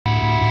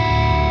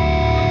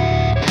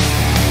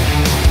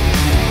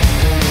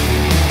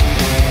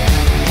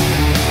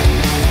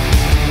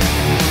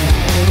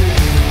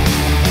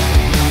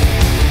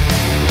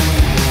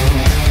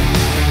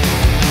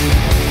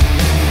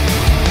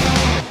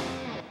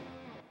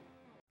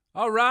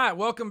All right,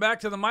 welcome back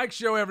to the Mike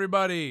Show,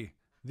 everybody.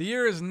 The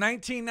year is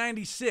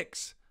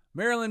 1996.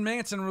 Marilyn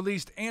Manson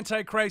released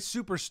Antichrist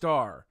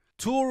Superstar.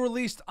 Tool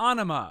released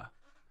Anima.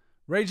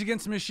 Rage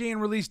Against the Machine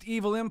released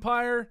Evil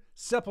Empire.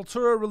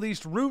 Sepultura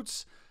released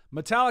Roots.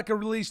 Metallica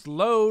released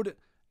Load.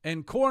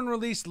 And Korn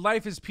released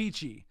Life is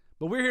Peachy.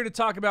 But we're here to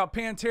talk about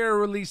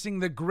Pantera releasing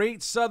the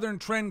Great Southern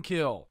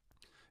Trendkill.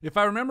 If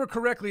I remember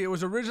correctly, it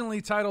was originally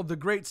titled The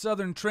Great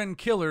Southern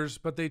Trendkillers,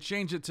 but they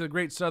changed it to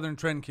Great Southern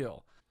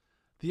Trendkill.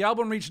 The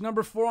album reached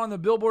number 4 on the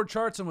Billboard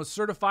charts and was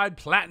certified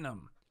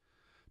platinum.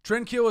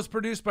 Trendkill was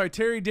produced by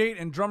Terry Date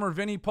and drummer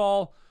Vinnie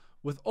Paul,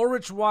 with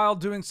Ulrich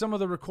Wild doing some of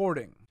the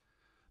recording.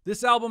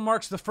 This album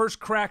marks the first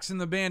cracks in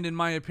the band, in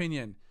my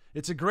opinion.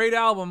 It's a great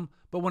album,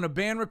 but when a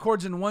band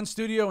records in one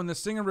studio and the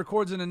singer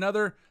records in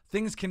another,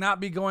 things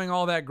cannot be going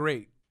all that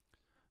great.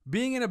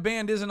 Being in a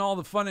band isn't all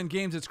the fun and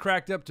games it's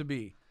cracked up to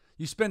be.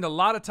 You spend a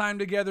lot of time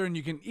together and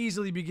you can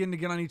easily begin to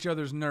get on each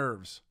other's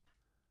nerves.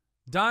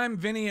 Dime,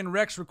 Vinny, and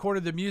Rex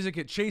recorded the music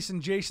at Chase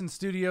and Jason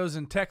Studios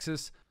in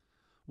Texas,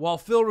 while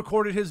Phil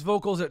recorded his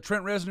vocals at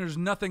Trent Reznor's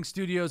Nothing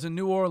Studios in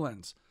New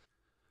Orleans.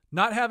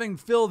 Not having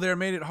Phil there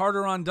made it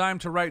harder on Dime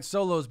to write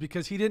solos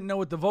because he didn't know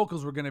what the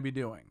vocals were going to be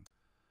doing.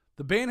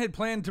 The band had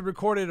planned to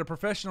record at a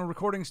professional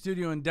recording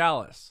studio in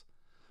Dallas,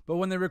 but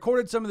when they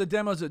recorded some of the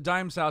demos at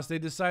Dime's house, they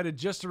decided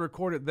just to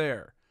record it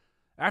there.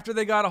 After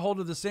they got a hold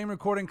of the same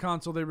recording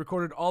console they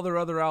recorded all their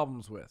other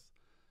albums with.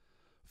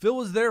 Phil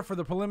was there for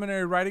the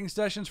preliminary writing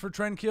sessions for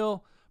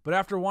Trendkill, but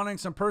after wanting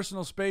some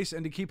personal space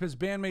and to keep his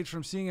bandmates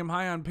from seeing him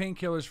high on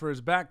painkillers for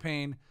his back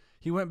pain,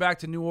 he went back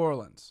to New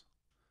Orleans.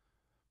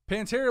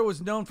 Pantera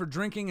was known for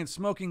drinking and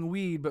smoking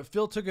weed, but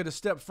Phil took it a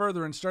step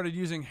further and started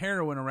using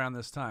heroin around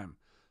this time,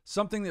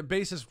 something that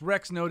bassist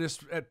Rex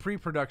noticed at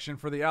pre-production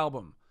for the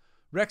album.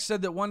 Rex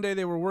said that one day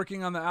they were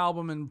working on the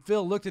album and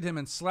Phil looked at him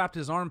and slapped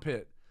his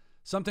armpit,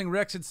 something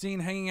Rex had seen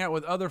hanging out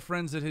with other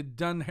friends that had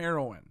done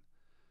heroin.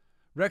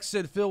 Rex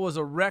said Phil was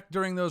a wreck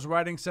during those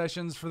writing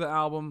sessions for the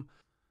album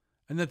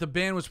and that the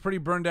band was pretty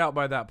burned out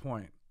by that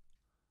point.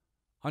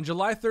 On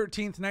July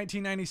 13th,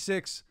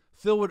 1996,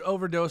 Phil would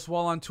overdose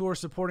while on tour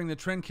supporting the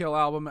Trendkill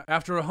album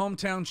after a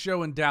hometown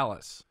show in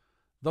Dallas.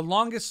 The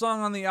longest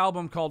song on the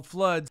album, called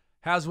Floods,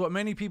 has what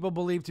many people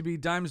believe to be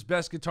Dime's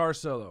best guitar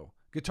solo.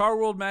 Guitar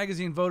World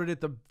magazine voted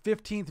it the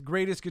 15th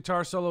greatest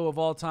guitar solo of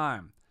all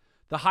time,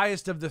 the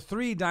highest of the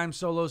 3 Dime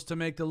solos to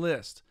make the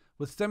list,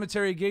 with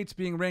Cemetery Gates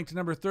being ranked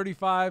number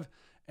 35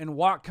 and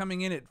Walk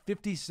coming in at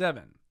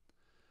 57.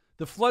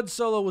 The Flood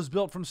solo was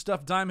built from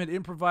stuff Dime had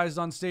improvised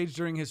on stage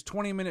during his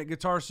 20-minute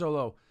guitar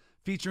solo,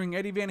 featuring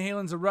Eddie Van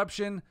Halen's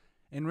Eruption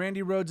and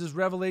Randy Rhoads'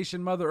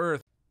 Revelation Mother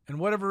Earth, and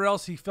whatever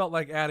else he felt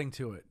like adding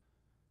to it.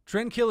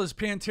 Trendkill is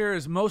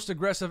Pantera's most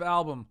aggressive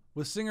album,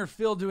 with singer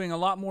Phil doing a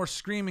lot more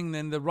screaming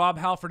than the Rob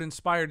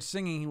Halford-inspired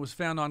singing he was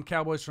found on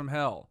Cowboys from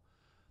Hell.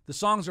 The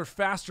songs are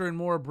faster and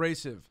more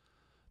abrasive.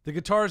 The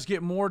guitars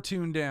get more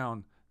tuned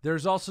down.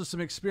 There's also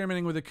some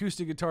experimenting with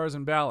acoustic guitars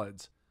and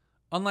ballads.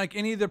 Unlike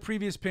any of the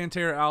previous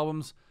Pantera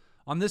albums,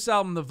 on this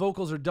album the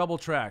vocals are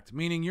double-tracked,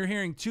 meaning you're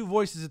hearing 2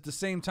 voices at the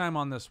same time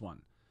on this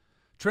one.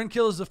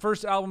 Trendkill is the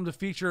first album to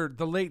feature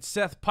the late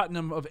Seth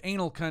Putnam of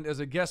Anal Cunt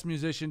as a guest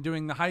musician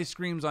doing the high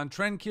screams on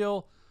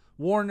Trendkill,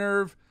 War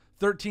Nerve,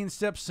 13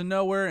 Steps to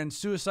Nowhere, and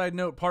Suicide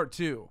Note Part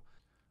 2.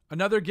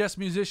 Another guest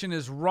musician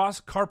is Ross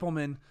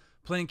Karpelman,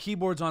 playing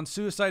keyboards on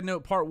Suicide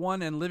Note Part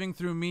 1 and Living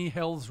Through Me,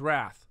 Hell's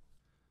Wrath.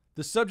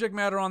 The subject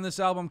matter on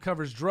this album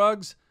covers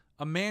drugs,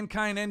 a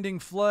mankind-ending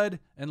flood,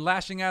 and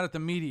lashing out at the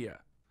media.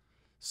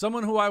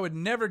 Someone who I would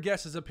never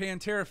guess as a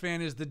Pantera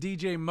fan is the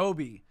DJ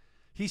Moby.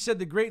 He said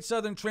the Great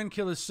Southern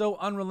Trendkill is so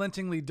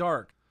unrelentingly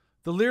dark.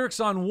 The lyrics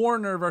on War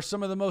Nerve are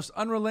some of the most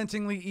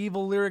unrelentingly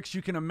evil lyrics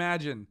you can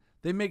imagine.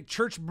 They make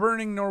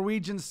church-burning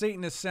Norwegian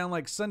Satanists sound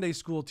like Sunday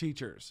school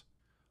teachers.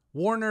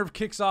 War Nerve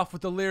kicks off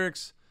with the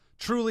lyrics,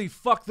 "Truly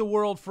fuck the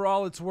world for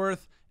all it's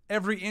worth,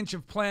 every inch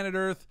of planet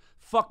Earth,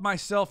 fuck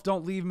myself,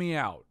 don't leave me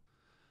out."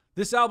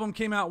 This album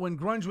came out when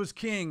grunge was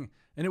king,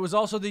 and it was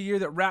also the year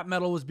that rap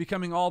metal was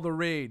becoming all the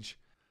rage.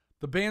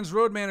 The band's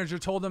road manager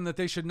told them that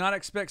they should not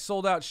expect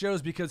sold-out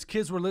shows because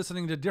kids were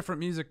listening to different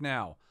music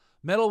now.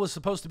 Metal was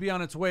supposed to be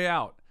on its way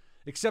out,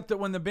 except that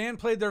when the band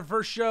played their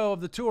first show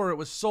of the tour, it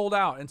was sold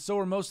out, and so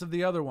were most of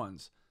the other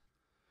ones.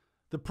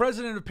 The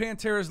president of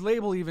Pantera's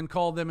label even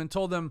called them and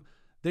told them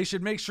they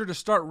should make sure to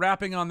start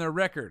rapping on their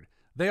record.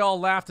 They all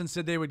laughed and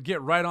said they would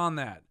get right on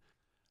that.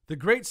 The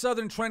Great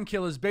Southern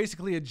Trendkill is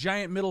basically a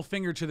giant middle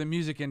finger to the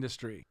music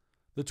industry.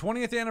 The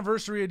 20th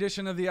anniversary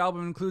edition of the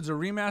album includes a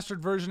remastered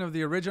version of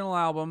the original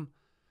album,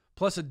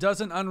 plus a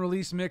dozen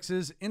unreleased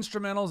mixes,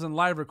 instrumentals, and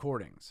live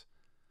recordings.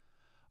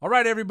 All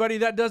right, everybody,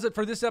 that does it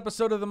for this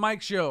episode of The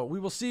Mike Show. We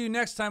will see you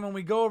next time when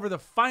we go over the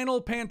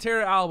final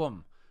Pantera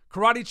album.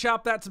 Karate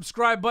chop that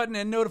subscribe button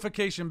and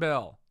notification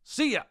bell.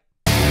 See ya!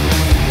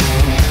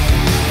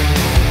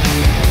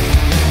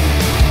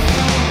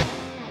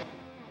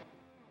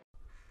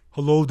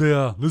 Hello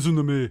there, listen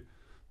to me. Do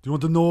you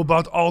want to know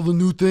about all the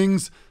new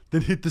things?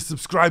 Then hit the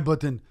subscribe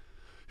button.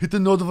 Hit the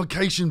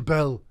notification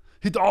bell.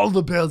 Hit all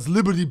the bells,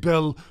 Liberty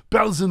Bell,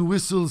 bells and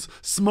whistles,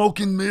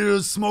 smoke and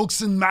mirrors, smokes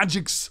and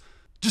magics.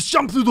 Just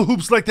jump through the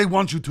hoops like they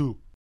want you to.